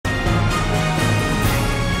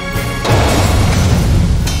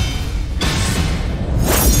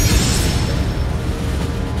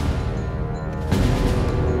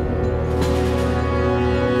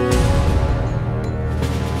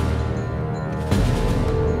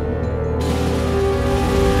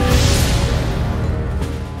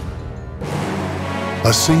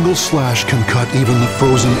A single slash can cut even the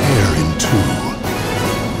frozen air in two.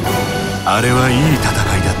 あれはいい戦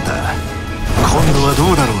いだった。今度は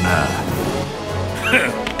どうだろうな。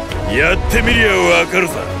やってみりゃわかる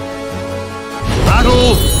さ。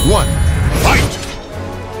Battle 1. Fight!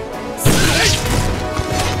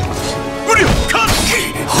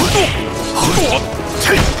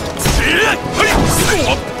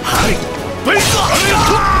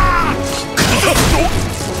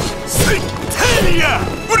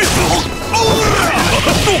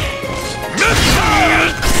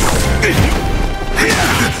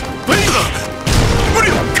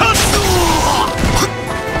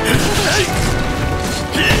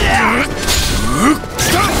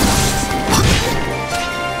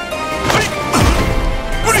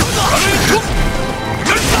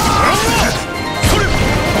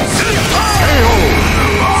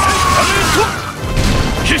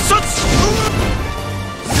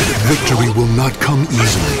 Victory will not come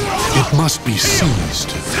easily. It must be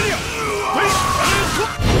seized.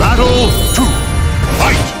 Battle 2.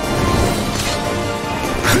 Fight!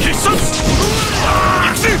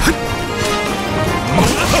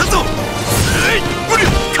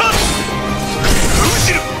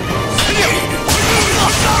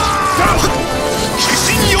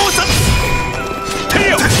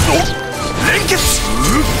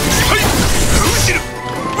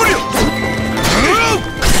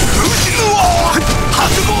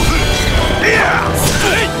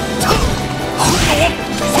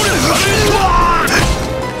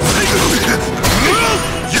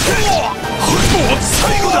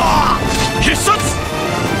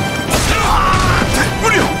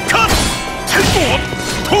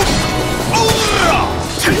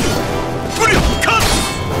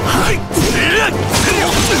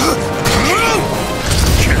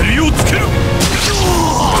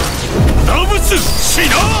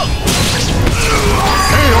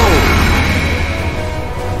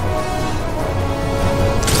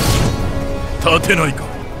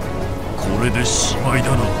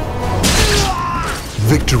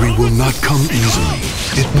 Victory will not come easily.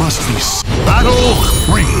 It must be. Battle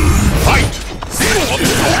 3. Fight!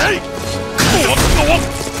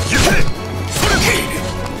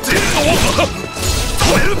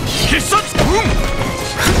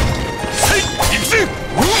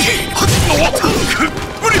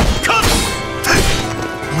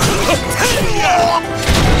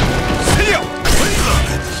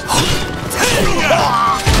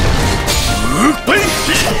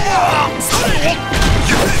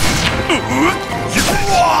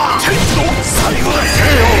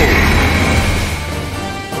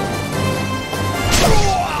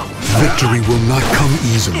 Victory will not come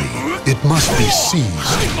easily. It must be seized.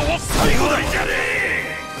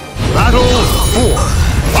 Battle 4.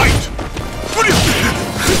 Fight!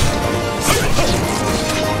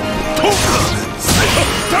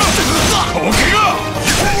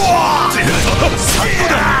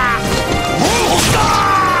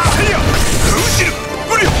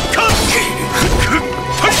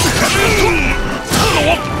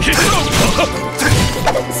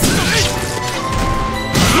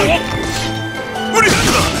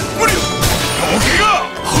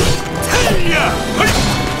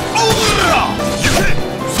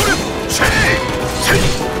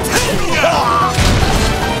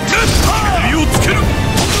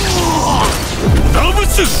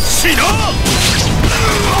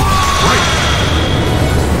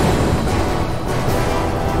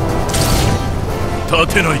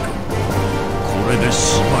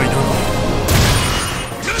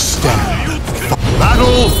 Stand.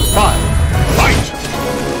 Battle 5. Fight!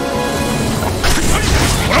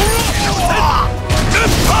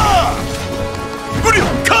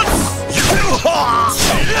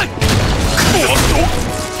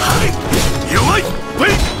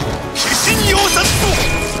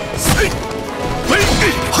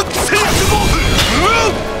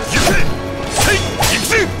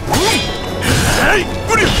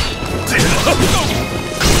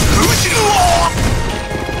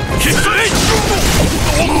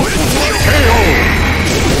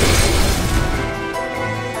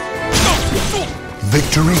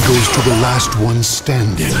 Victory goes to the last one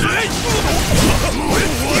standing.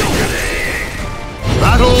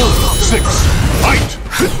 Battle 6. Fight!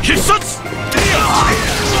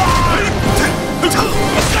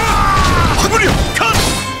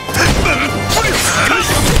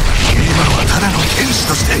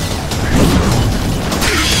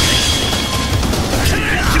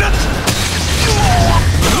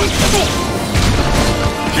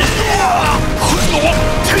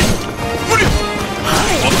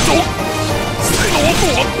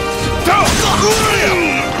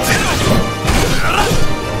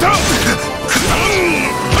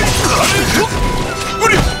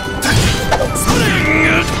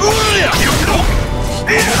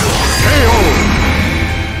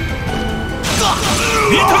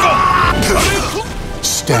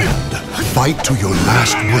 stand. Fight to your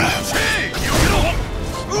last breath.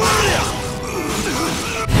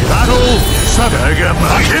 Battle 7が負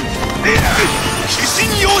け必死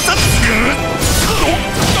に要殺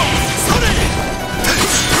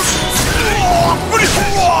無理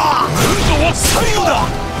最後だ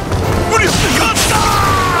無理勝った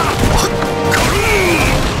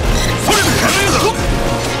それで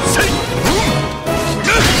せい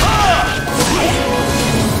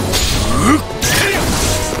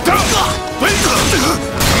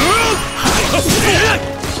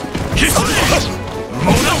も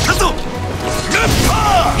うなったぞ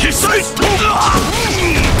必殺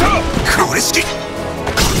これ式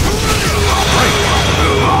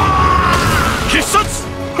必殺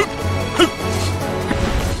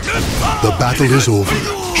The battle is over.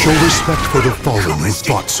 Show respect for the fallen who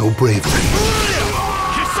fought so bravely.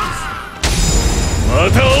 ま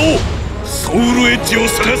た会おうソウルエッジを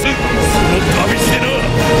探すその旅路で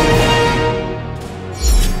な